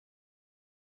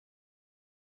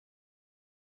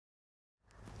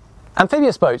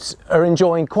Amphibious boats are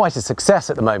enjoying quite a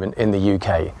success at the moment in the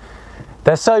UK.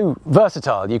 They're so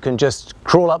versatile, you can just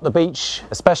crawl up the beach,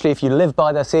 especially if you live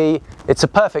by the sea. It's a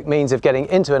perfect means of getting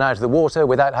into and out of the water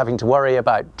without having to worry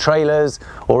about trailers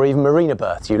or even marina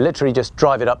berths. You literally just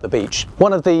drive it up the beach.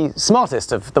 One of the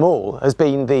smartest of them all has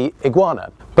been the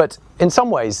Iguana, but in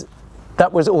some ways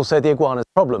that was also the Iguana's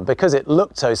problem. Because it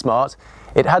looked so smart,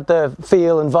 it had the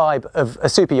feel and vibe of a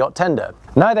super yacht tender.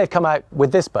 Now they've come out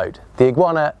with this boat, the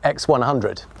Iguana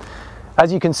X100.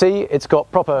 As you can see, it's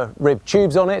got proper ribbed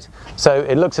tubes on it, so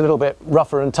it looks a little bit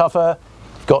rougher and tougher.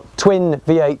 It's got twin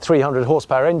V8 300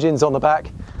 horsepower engines on the back,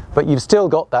 but you've still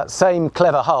got that same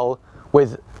clever hull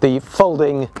with the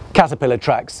folding caterpillar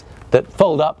tracks that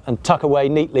fold up and tuck away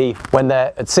neatly when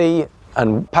they're at sea,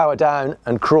 and power down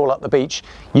and crawl up the beach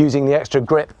using the extra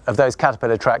grip of those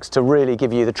caterpillar tracks to really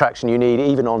give you the traction you need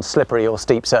even on slippery or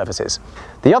steep surfaces.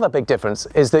 The other big difference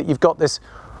is that you've got this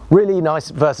really nice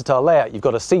versatile layout. You've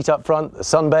got a seat up front, a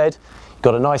sunbed, you've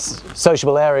got a nice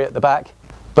sociable area at the back,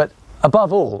 but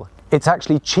above all, it's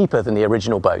actually cheaper than the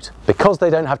original boat. Because they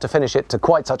don't have to finish it to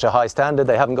quite such a high standard,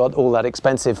 they haven't got all that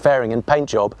expensive fairing and paint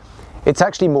job, it's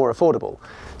actually more affordable.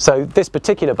 So this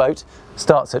particular boat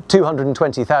starts at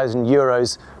 220,000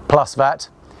 euros plus VAT.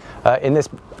 In this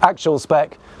actual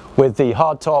spec with the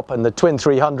hard top and the twin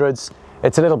 300s,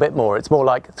 it's a little bit more, it's more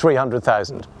like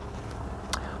 300,000.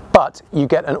 But you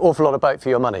get an awful lot of boat for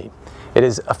your money. It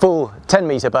is a full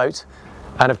 10-metre boat,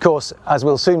 and of course, as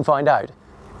we'll soon find out,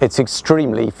 it's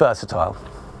extremely versatile.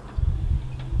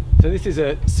 So this is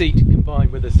a seat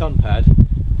combined with a sun pad,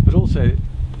 but also,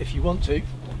 if you want to,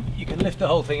 you can lift the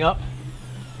whole thing up,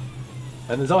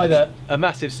 and there's either a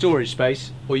massive storage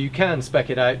space or you can spec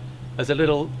it out as a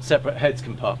little separate heads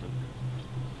compartment.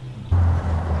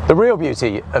 The real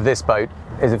beauty of this boat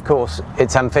is, of course,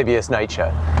 its amphibious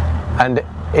nature, and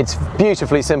it's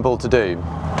beautifully simple to do.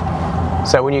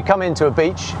 So when you come into a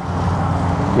beach,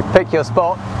 you pick your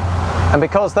spot, and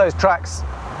because those tracks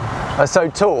are so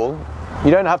tall, you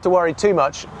don't have to worry too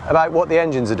much about what the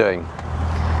engines are doing.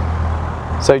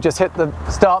 So just hit the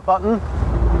start button,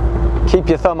 keep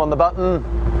your thumb on the button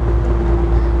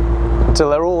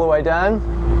until they're all the way down.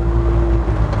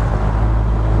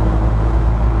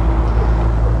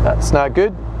 That's now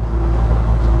good.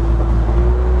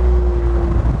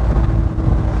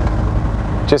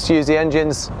 Just use the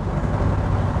engines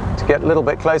to get a little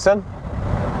bit closer.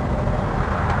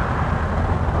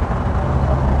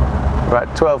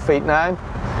 About 12 feet now.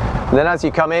 And then as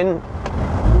you come in,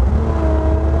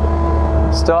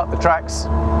 start the tracks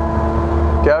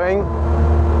going,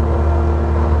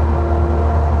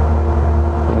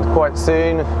 and quite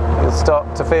soon you'll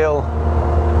start to feel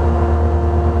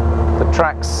the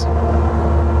tracks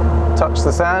touch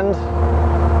the sand.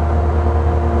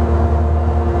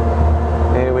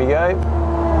 Here we go.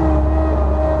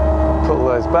 Pull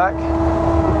those back.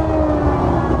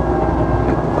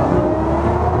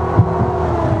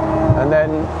 And then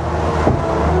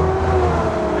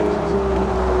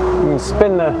you can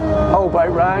spin the whole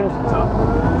boat round.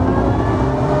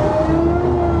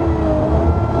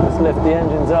 Let's lift the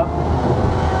engines up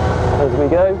as we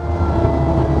go.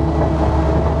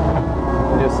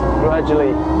 And just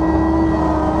gradually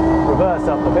reverse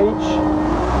up the beach.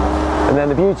 And then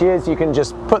the beauty is you can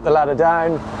just put the ladder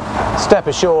down, step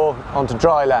ashore onto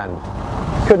dry land.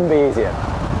 Couldn't be easier.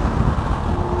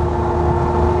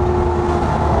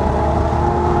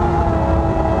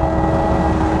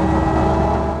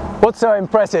 What's so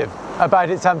impressive about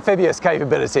its amphibious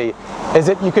capability is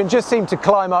that you can just seem to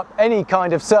climb up any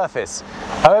kind of surface,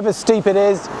 however steep it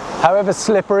is, however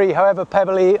slippery, however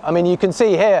pebbly. I mean, you can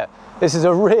see here, this is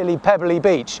a really pebbly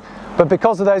beach, but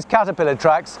because of those caterpillar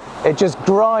tracks, it just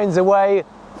grinds away,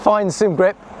 finds some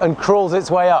grip and crawls its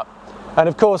way up. And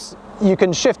of course, you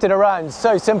can shift it around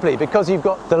so simply because you've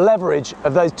got the leverage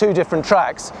of those two different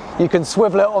tracks. You can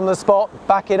swivel it on the spot,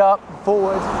 back it up,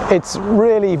 forward. It's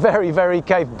really very, very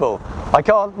capable. I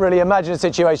can't really imagine a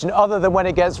situation other than when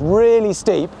it gets really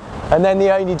steep, and then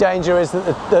the only danger is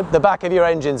that the back of your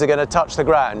engines are going to touch the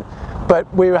ground. But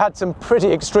we had some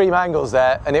pretty extreme angles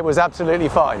there, and it was absolutely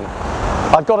fine.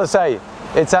 I've got to say,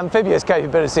 its amphibious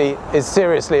capability is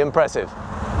seriously impressive.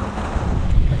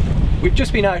 We've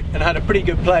just been out and had a pretty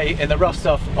good play in the rough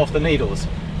stuff off the Needles,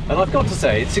 and I've got to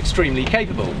say it's extremely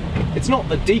capable. It's not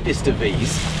the deepest of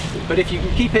V's, but if you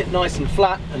can keep it nice and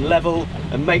flat and level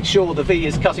and make sure the V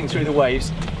is cutting through the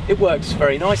waves, it works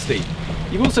very nicely.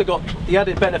 You've also got the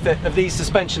added benefit of these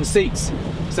suspension seats,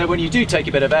 so when you do take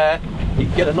a bit of air, you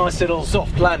get a nice little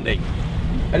soft landing,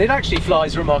 and it actually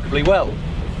flies remarkably well.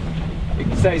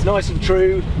 It stays nice and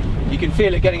true, You can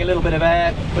feel it getting a little bit of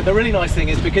air, but the really nice thing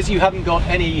is because you haven't got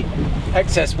any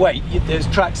excess weight, those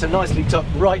tracks are nicely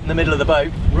tucked right in the middle of the boat,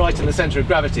 right in the centre of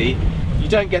gravity. You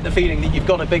don't get the feeling that you've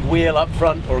got a big wheel up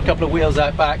front or a couple of wheels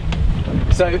out back,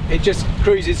 so it just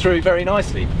cruises through very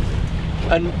nicely.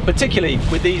 And particularly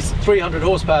with these 300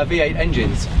 horsepower V8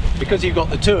 engines, because you've got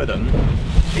the two of them,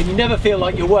 you never feel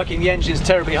like you're working the engines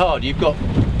terribly hard. You've got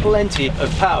plenty of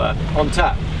power on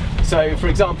tap. So for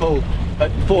example,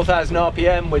 at 4,000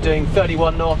 RPM, we're doing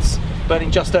 31 knots,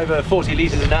 burning just over 40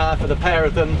 litres an hour for the pair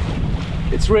of them.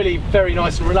 It's really very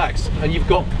nice and relaxed, and you've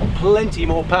got plenty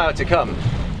more power to come.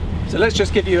 So let's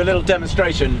just give you a little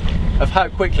demonstration of how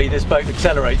quickly this boat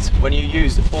accelerates when you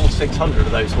use all 600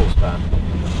 of those horsepower.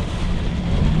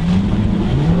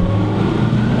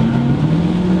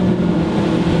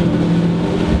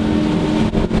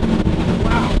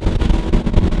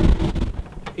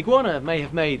 Iguana may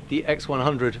have made the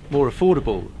X100 more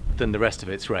affordable than the rest of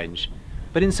its range,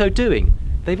 but in so doing,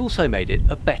 they've also made it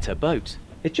a better boat.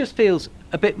 It just feels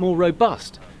a bit more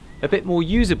robust, a bit more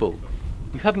usable.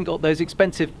 You haven't got those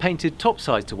expensive painted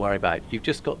topsides to worry about, you've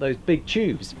just got those big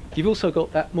tubes. You've also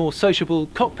got that more sociable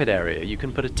cockpit area. You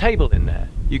can put a table in there,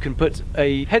 you can put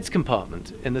a heads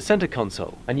compartment in the centre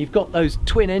console, and you've got those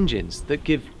twin engines that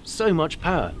give so much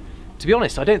power. To be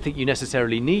honest, I don't think you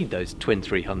necessarily need those twin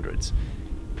 300s.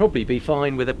 Probably be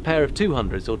fine with a pair of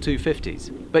 200s or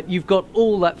 250s. But you've got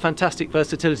all that fantastic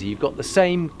versatility. You've got the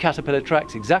same Caterpillar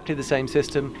tracks, exactly the same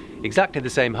system, exactly the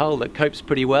same hull that copes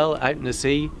pretty well out in the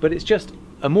sea, but it's just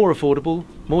a more affordable,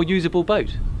 more usable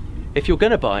boat. If you're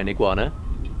going to buy an Iguana,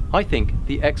 I think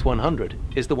the X100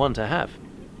 is the one to have.